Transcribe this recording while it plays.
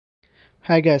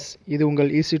Hi guys, இது உங்கள்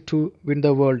easy to win the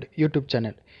world YouTube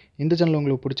channel. இந்த சேனல்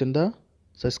உங்களுக்கு பிடிச்சிருந்தா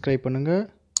சப்ஸ்கிரைப் பண்ணுங்கள்,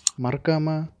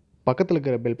 மறக்காமல் பக்கத்தில்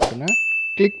இருக்கிற பெல் பட்டனை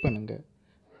கிளிக் பண்ணுங்கள்.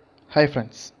 ஹாய்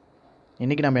ஃப்ரெண்ட்ஸ்,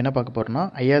 இன்றைக்கி நம்ம என்ன பார்க்க போகிறோம்னா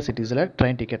ஐஆர்சிடிசியில்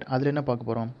ட்ரெயின் டிக்கெட். அதில் என்ன பார்க்க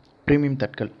போகிறோம்? ப்ரீமியம்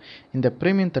தட்கல். இந்த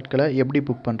ப்ரீமியம் தட்கலை எப்படி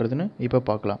புக் பண்ணுறதுன்னு இப்போ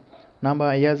பார்க்கலாம்.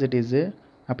 நம்ம ஐஆர்சிடிசி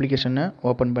அப்ளிகேஷனை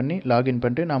ஓப்பன் பண்ணி லாகின்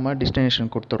பண்ணிட்டு நம்ம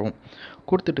டெஸ்டினேஷன்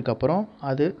கொடுத்துட்டுக்கப்புறம்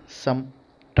அது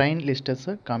ட்ரெயின்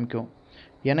லிஸ்ட்டஸை காமிக்கும்.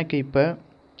 எனக்கு இப்போ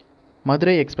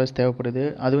மதுரை எக்ஸ்பிரஸ் தேவைப்படுது,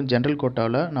 அதுவும் ஜென்ரல்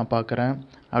கோட்டாவில் நான் பார்க்குறேன்.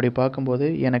 அப்படி பார்க்கும்போது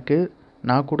எனக்கு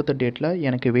நான் கொடுத்த டேட்டில்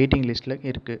எனக்கு வெயிட்டிங் லிஸ்ட்டில்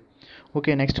இருக்குது.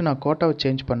 ஓகே, நெக்ஸ்ட்டு நான் கோட்டாவை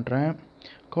சேஞ்ச் பண்ணுறேன்.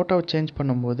 கோட்டாவை சேஞ்ச்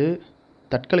பண்ணும்போது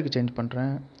தட்கலுக்கு சேஞ்ச்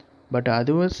பண்ணுறேன். பட்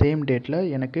அதுவும் சேம் டேட்டில்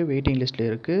எனக்கு வெயிட்டிங் லிஸ்ட்டில்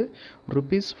இருக்குது.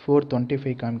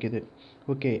 ₹425 காமிக்குது.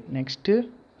 ஓகே, நெக்ஸ்ட்டு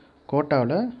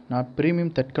கோட்டாவில் நான்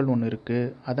ப்ரீமியம் தட்கல் ஒன்று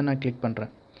இருக்குது, அதை நான் கிளிக்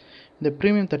பண்ணுறேன். இந்த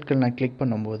ப்ரீமியம் தட்கல் நான் கிளிக்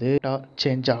பண்ணும்போது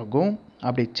சேஞ்ச் ஆகும்.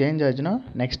 அப்படி சேஞ்ச் ஆச்சுன்னா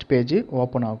நெக்ஸ்ட் பேஜ்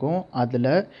ஓப்பன் ஆகும். அதில்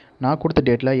நான் கொடுத்த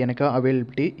டேட்டில் எனக்கு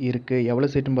அவைலபிலிட்டி இருக்குது. எவ்வளோ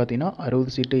சீட்டுன்னு பார்த்தீங்கன்னா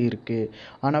 60 சீட்டு இருக்குது.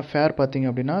 ஆனால் ஃபேர் பார்த்தீங்க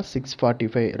அப்படின்னா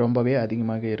 645, ரொம்பவே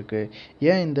அதிகமாக இருக்குது.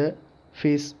 ஏன் இந்த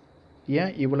ஃபீஸ்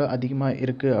ஏன் இவ்வளோ அதிகமாக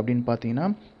இருக்குது அப்படின்னு பார்த்தீங்கன்னா,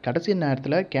 கடைசி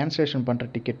நேரத்தில் கேன்சலேஷன் பண்ணுற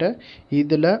டிக்கெட்டை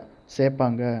இதில்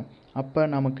சேர்ப்பாங்க. அப்போ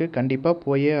நமக்கு கண்டிப்பாக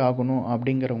போயே ஆகணும்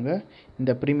அப்படிங்கிறவங்க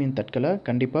இந்த ப்ரீமியம் தட்கலை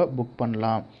கண்டிப்பாக புக்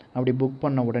பண்ணலாம். அப்படி புக்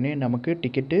பண்ண உடனே நமக்கு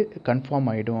டிக்கெட்டு கன்ஃபார்ம்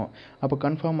ஆகிடும். அப்போ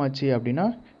கன்ஃபார்ம் ஆச்சு அப்படின்னா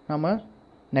நம்ம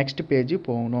நெக்ஸ்ட் பேஜ்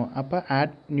போகணும். அப்போ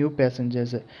ஆட் நியூ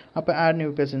பேசஞ்சர்ஸ். அப்போ ஆட்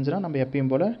நியூ பேசஞ்சர்னால் நம்ம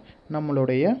எப்பயும் போல்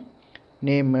நம்மளுடைய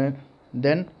நேமு,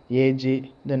 தென் ஏஜு,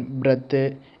 தென் பிரெத்து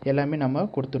எல்லாமே நம்ம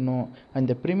கொடுத்துடணும்.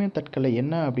 அந்த ப்ரீமியம் தட்கலில்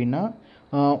என்ன அப்படின்னா,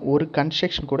 ஒரு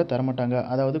கன்ஸ்ட்ரக்ஷன் கூட தரமாட்டாங்க.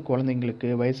 அதாவது குழந்தைங்களுக்கு,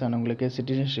 வயசானவங்களுக்கு,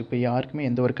 சிட்டிசன்ஷிப்பு யாருக்குமே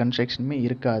எந்த ஒரு கன்ஸ்ட்ரக்ஷனுமே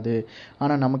இருக்காது.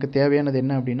 ஆனால் நமக்கு தேவையானது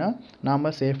என்ன அப்படின்னா, நாம்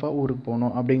சேஃபாக ஊருக்கு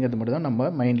போகணும் அப்படிங்கிறது மட்டும் தான் நம்ம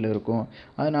மைண்டில் இருக்கும்.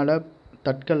 அதனால்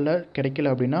தட்கலில்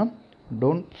கிடைக்கல அப்படின்னா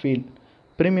டோன்ட் ஃபீல்,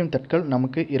 ப்ரீமியம் தட்கல்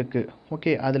நமக்கு இருக்குது.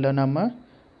 ஓகே, அதில் நம்ம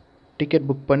டிக்கெட்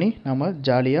புக் பண்ணி நம்ம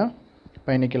ஜாலியாக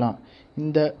பயணிக்கலாம்.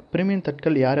 இந்த ப்ரீமியம்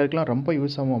தட்கல் யார் யாருக்கெல்லாம் ரொம்ப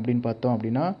யூஸ் ஆகும் அப்படின்னு பார்த்தோம்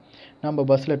அப்படின்னா, நம்ம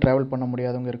பஸ்ஸில் ட்ராவல் பண்ண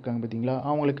முடியாதவங்க இருக்காங்க பார்த்தீங்களா,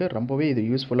 அவங்களுக்கு ரொம்பவே இது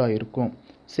யூஸ்ஃபுல்லாக இருக்கும்.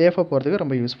 சேஃபாக போகிறதுக்கு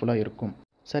ரொம்ப யூஸ்ஃபுல்லாக இருக்கும்.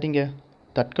 சரிங்க,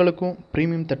 தட்கலுக்கும்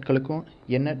ப்ரீமியம் தட்கலுக்கும்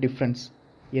என்ன டிஃப்ரென்ஸ்,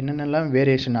 என்னென்னலாம்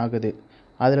வேரியேஷன் ஆகுது,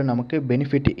 அதில் நமக்கு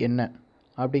பெனிஃபிட் என்ன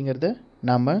அப்படிங்கிறத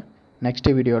நாம்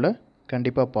நெக்ஸ்ட் வீடியோவில்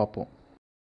கண்டிப்பாக பார்ப்போம்.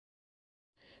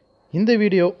 இந்த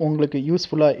வீடியோ உங்களுக்கு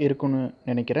யூஸ்ஃபுல்லாக இருக்குன்னு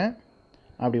நினைக்கிறேன்.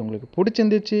 அப்படி உங்களுக்கு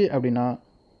பிடிச்சிருந்துச்சு அப்படின்னா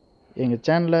எங்கள்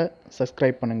சேனலை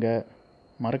சப்ஸ்கிரைப் பண்ணுங்கள்,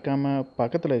 மறக்காமல்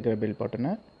பக்கத்தில் இருக்கிற பெல்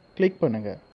பட்டனை கிளிக் பண்ணுங்கள்.